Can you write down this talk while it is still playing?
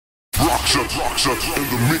Bruckshut in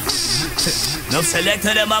the mix. No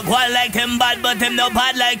selector them a go like them bad, but them no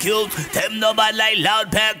bad like you. Them no bad like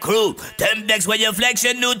LoudPack crew. Them decks when you flex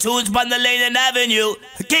your new tunes on the lane and avenue.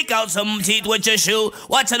 Kick out some teeth with your shoe.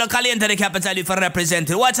 Watch the caliente the capital for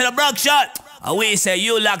representing. Watch the Bruckshut. And we say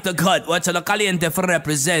you like the cut. Watch the caliente for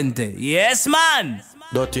representing. Yes man.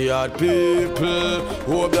 Dirty hard people,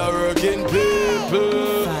 hope they're working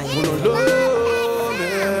people. Who don't love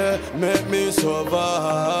me, make me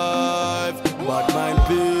survive. Bad mind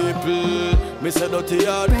people, me say dirty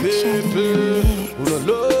hard people. Who don't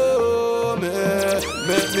love me,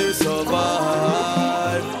 make me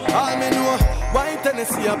survive. All me know, why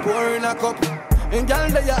Tennessee a pour in a cup. And girl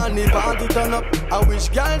they and the party turn up. I wish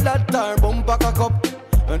girl that tar bumper cock up.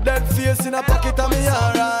 And that face in a pocket of me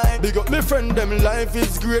alright. Big up me friend, them life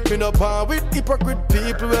is great. Me no par with hypocrite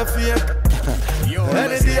people we fake.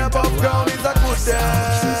 Any day above ground is a good day.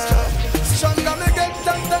 Stronger me get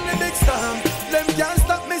than the big storm. Them can't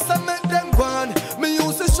stop me, so make them go on. Me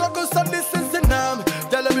used to struggle, so this is the norm.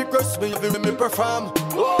 Tell them me cross me, me perform.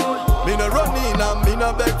 Me no running and me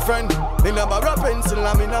no beg friend. Me no borrow pencil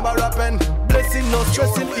and me no borrow pen. Blessing, no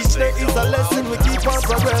stressing, each day is a lesson. We keep on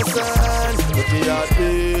progressing. Look at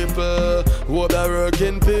people, who are the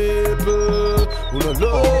working people, who don't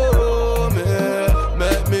love me,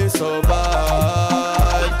 make me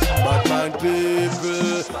survive. Bad mind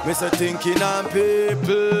people, me say thinking on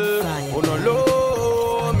people, who don't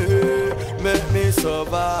love me, make me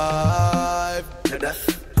survive.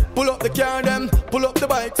 Pull up the car them, pull up the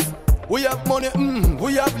bikes. We have money,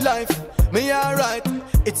 we have life. Me alright,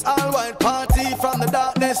 it's all white party from the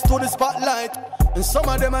darkness to the spotlight. And some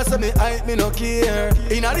of them I say me hype, me no care.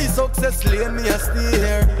 In a this success lane, me a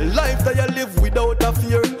steer. Life that you live without a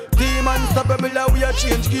fear. Team unstoppable, we a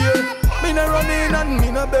change gear. Me no running and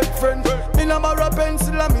me no beg friend. Me no borrow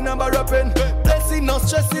pencil and me no borrow pen. Blessing, no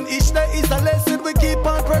stressing, each day is a lesson. We keep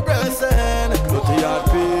on progressing. Look at your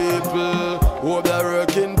people, who the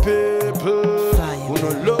working people, who no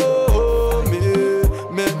love me,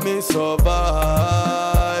 make me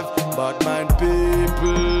survive. Bad mind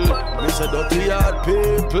people, me say dirty hard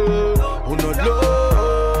people, who no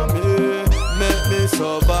love me, make me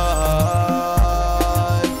survive.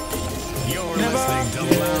 You're listening to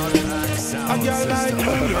LoudPack Sound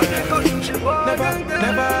System.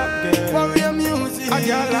 Never, warrior music. A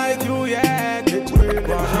girl like you, yeah.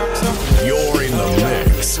 You're in the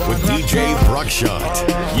mix with DJ Bruckshut.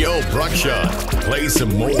 Yo, Bruckshut, play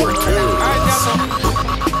some more tunes.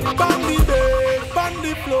 Bandy day,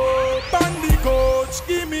 bandy flow, bandy coach,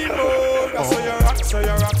 give me more. I saw your rock, so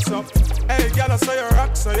your rocks up. Hey, girl, I saw your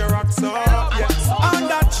rock, so your rocks up. Yeah. On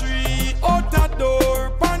that tree, out that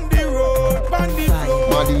door, bandy road, bandy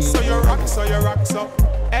flow. So your rock, so your rocks up.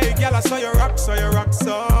 Hey, girl, I saw your rock, so your rocks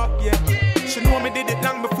up. Yeah. She know me did it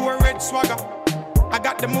long before Red Swagger. I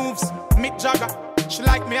got the moves, Mick Jagger. She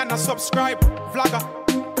like me and I subscribe, vlogger.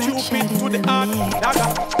 Cupid to the heart,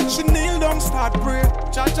 dagger. She kneel down, start pray,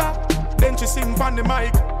 cha-cha. Then she sing on the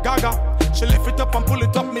mic, gaga. She lift it up and pull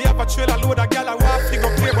it up. Me have a trailer load of gal I walk, they go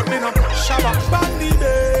play, but me no shabba. Bandy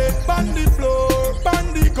day, bandy floor,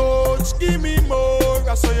 bandy coach, give me more.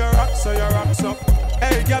 I saw your rock, so your rocks up.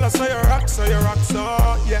 Hey, gal, I saw your rock, so your rocks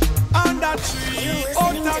up. Yeah, on that tree,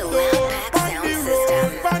 out that door, bandy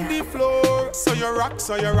road, bandy floor. So your rock,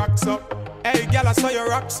 so your rocks up. Hey, gal, I saw your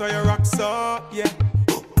rock, so your rocks up. Yeah.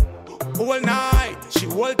 All night, she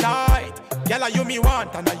hold tight. Girl, you me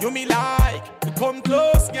want and you me like. You come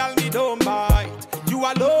close, girl, me don't bite. You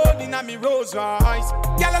alone in a me Rolls Royce.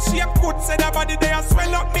 Girl, she a good, say that body there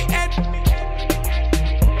swell up me head.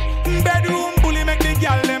 Bedroom bully make the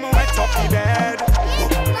girl them wet up the bed.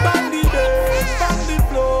 Bandy bed, bandy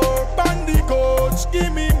floor, bandy coach,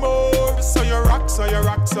 give me more. So your rocks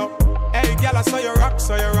up. Hey, girl, I saw your rock,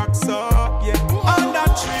 so your rocks up. Yeah, on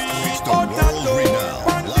that tree, on that door.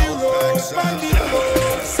 Bandy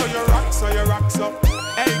floor, so your rocks up.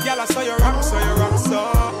 Hey, girl, I saw your rock, so your rocks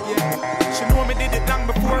up. Yeah, she know me did it long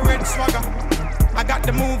before Red Swagger. I got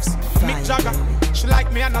the moves, Mick Jagger. She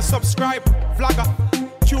like me and I subscribe, vlogger.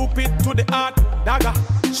 Cupid to the heart, dagger.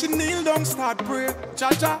 She kneel down, start pray,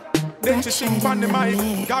 cha-cha. Then she sing on the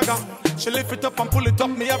mic, gaga. She lift it up and pull it up.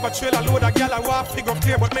 Me have a trailer load of gal I walk, figure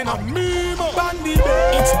clear, but me not me. Bandy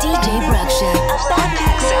day, it's DJ Bruckshut of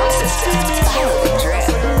LoudPack Sound System. Follow the drip.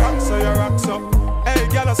 So your rocks up. Hey,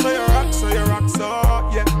 gal, I saw your rock, so your rocks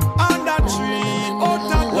up. Yeah, on that tree, out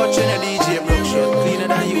that door. Watching a DJ Bruckshut, cleaner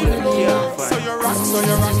than you, can't find. So your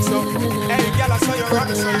rocks up. Hey, gal, I saw your rock,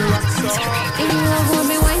 so your rocks up. And you love when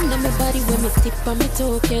me wind on my body, when me tip on me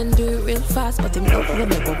toe, can do it real fast, but I'm not when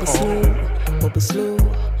me bubble slow, bubble slow,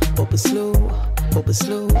 bubble slow, bubble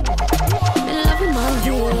slow. And loving my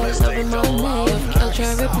heels, loving him all night. I'll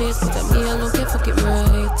try replace, but I'm me alone can fuck it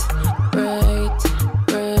right.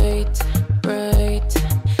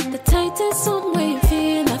 The tightest something where you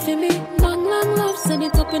feel I feel me. Long love, send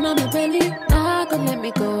it up in on my belly. Nah, gonna let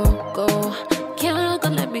me go. Can't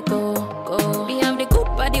gonna let me go. Me have the good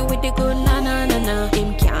body with the good na.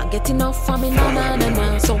 Him can't get enough for me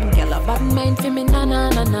na. Some girl a bad mind for me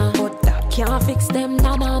na. But that can't fix them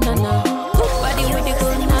na. Good body with the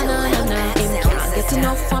good na. Him can't get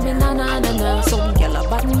enough for me na. Some girl a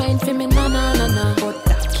bad mind for me na. But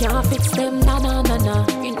that can't fix them na.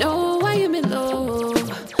 You know why you me love.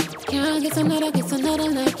 Can't get another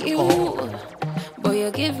like you. Boy,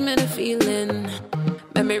 you give me the feeling.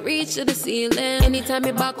 Let me reach to the ceiling. Anytime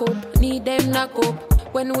me back up, need them knock up.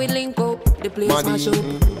 When we link up, the place mash up.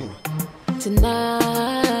 Tonight,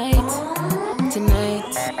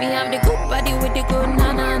 me have the good body with the good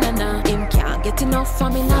na. Him can't get enough for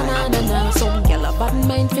me na. Some girl a bad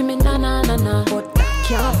mind for me na. But that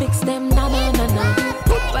can't fix them na.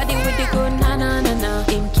 Good body with the good na.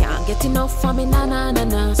 Him can't get enough for me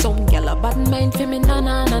na. Some girl a bad mind for me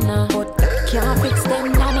na. But that can't fix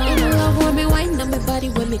them na. Love when me wind on my body,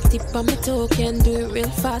 when me tip on my toe. Can do it real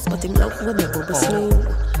fast, but him love when me bubble slow.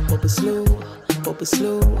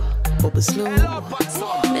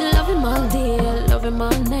 Me love him all day, love him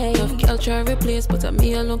all night. Love girl try replace, but I'm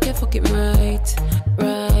me alone can fuck it right.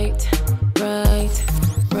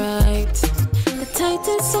 The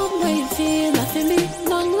tightest something where you feel I feel me.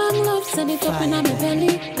 Long love, send it up in on my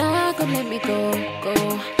belly. Nah, gonna let me go.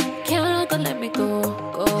 Can't gonna let me go.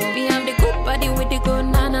 Me have the good body with the good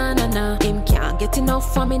na. Him can't get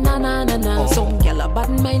enough for me na. Some girl a bad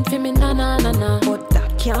mind for me na. But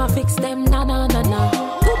that can't fix them na.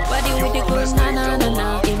 Good body with the good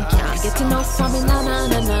na. Him can't get enough for me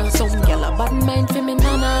na. Some girl a bad mind for me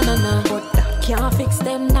na. But that can't fix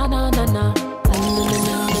them na.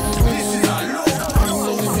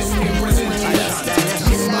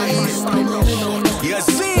 You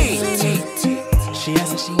see, she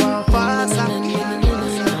has she want faster,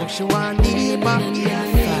 she want deeper.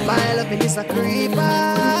 My love is a creeper.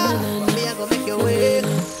 Me I go make you wake.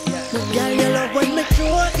 Girl, you love when me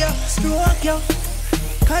stroke you,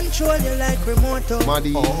 control you like remote.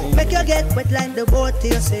 Make you get wet like the boat.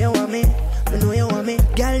 You say you want me, I know you want me.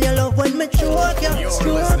 Girl, you love when me stroke you,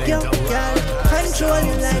 girl, control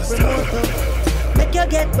you like remote. Make you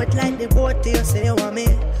get wet like the boat. You say you want me,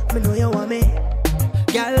 I know you want me.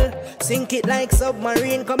 Girl, sink it like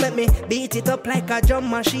submarine. Come at me, beat it up like a drum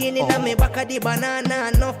machine. In me back of the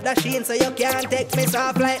banana, enough dashing, so you can't take me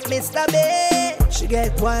soft like Mr. B. She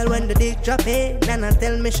get wild when the dick drop it. Nana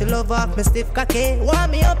tell me she love off me stiff cocky.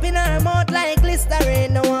 Want me up in her mouth like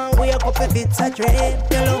Listerine. No one wake up if it's a train.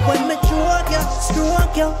 You love when me stroke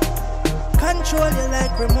you, control you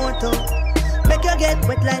like remote. Make you get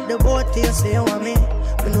wet like the boat. You say you want me,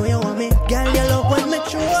 I know you want me. Girl, you love when me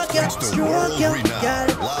stroke you, girl,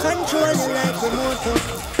 control you like remote.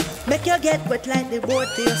 Make you get wet like the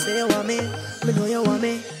boat. You say you want me, I know you want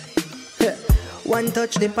me. One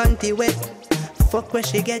touch the panty wet. Fuck where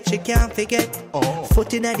she get, she can't forget.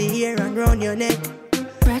 Foot in the air and round your neck.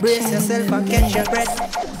 Brace yourself and catch your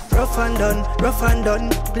breath. Rough and done.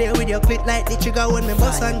 Play with your clit like the trigger when me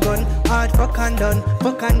bust and gun. Hard fuck and done,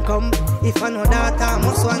 fuck and come. If I know that I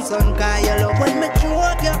must want son. Cause you love when me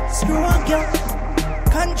stroke you,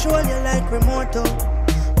 control you like remote.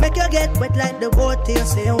 Make you get wet like the boat. You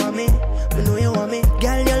say you want me, I know you want me.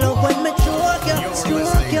 Girl, you love when me stroke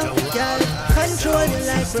you, girl, control you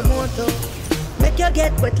like remote. Make you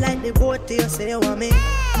get wet like the boat. You say you want me, I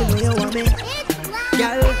know you want me.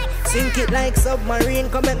 Girl, sink it like submarine.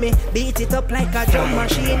 Come at me, beat it up like a drum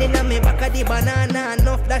machine. In me back of the banana,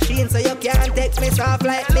 enough dashing, so you can't take me soft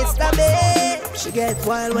like Mr. B. She get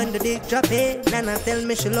wild when the dick drop it. Nana tell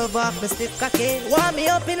me she love off me stiff cocky. Want me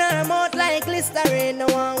up in her mouth like Listerine. No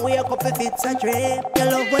one wake up if it's a dream. You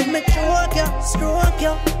love when me stroke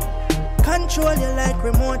you, control you like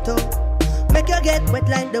remote. Make you get wet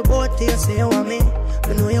like the boat. You say you want me,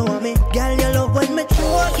 I know you want me. Girl, you love when me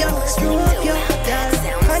stroke you, girl,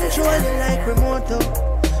 control you like remote.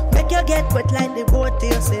 Make you get wet like the boat.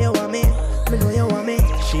 You say you want me, I know you want me.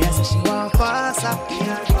 She says she want faster,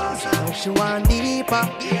 she want deeper.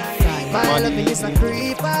 My love is a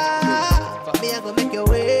creeper. Me I go make you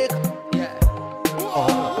wake.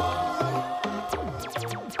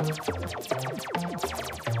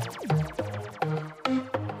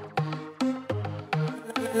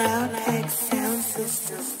 LoudPack sound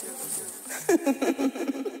system.